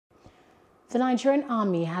The Nigerian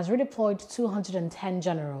Army has redeployed 210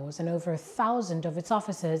 generals and over 1,000 of its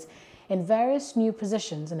officers in various new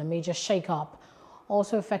positions in a major shakeup.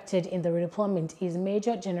 Also affected in the redeployment is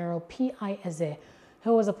Major General P.I. Eze,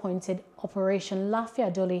 who was appointed Operation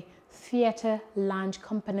Lafiadoli Theatre Land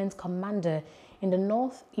Component Commander in the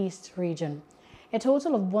Northeast region. A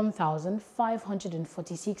total of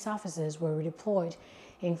 1,546 officers were redeployed,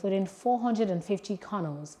 including 450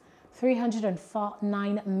 colonels,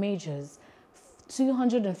 309 majors,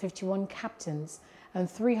 251 captains, and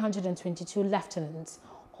 322 lieutenants.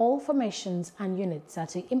 All formations and units are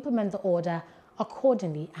to implement the order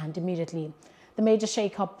accordingly and immediately. The major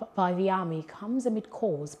shake-up by the Army comes amid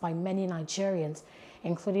calls by many Nigerians,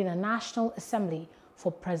 including a National Assembly,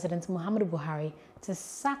 for President Muhammadu Buhari to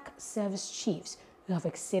sack service chiefs who have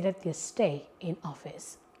exceeded their stay in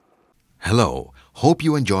office. Hello, hope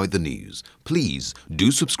you enjoyed the news. Please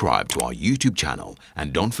do subscribe to our YouTube channel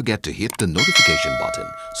and don't forget to hit the notification button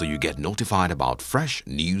so you get notified about fresh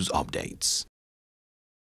news updates.